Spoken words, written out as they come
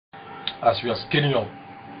as we are scaling up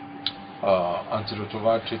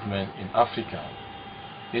antiretroviral treatment in Africa,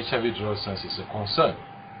 HIV drug resistance is a concern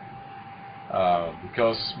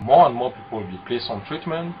because more and more people will be placed on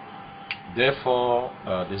treatment. Therefore,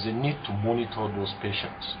 there's a need to monitor those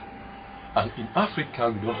patients. And in Africa,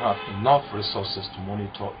 we don't have enough resources to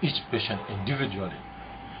monitor each patient individually.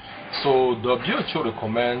 So the WHO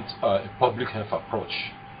recommends a public health approach.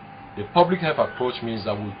 The public health approach means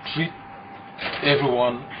that we treat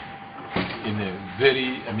everyone in a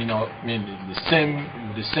very, the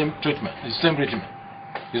same treatment, the same regimen.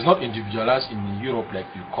 It's not individualized in Europe, like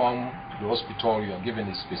you come to the hospital, you are given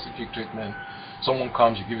a specific treatment. Someone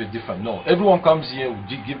comes, you give a different. No, everyone comes here, we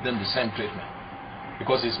give them the same treatment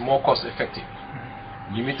because it's more cost effective,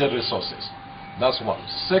 limited resources. That's one.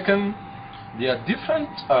 Second, there are different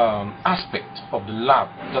aspects of the lab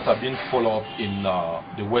that are being followed up in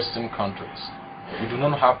the Western countries. We do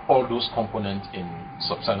not have all those components in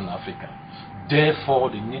sub-Saharan Africa. Therefore,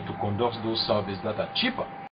 they need to conduct those surveys that are cheaper.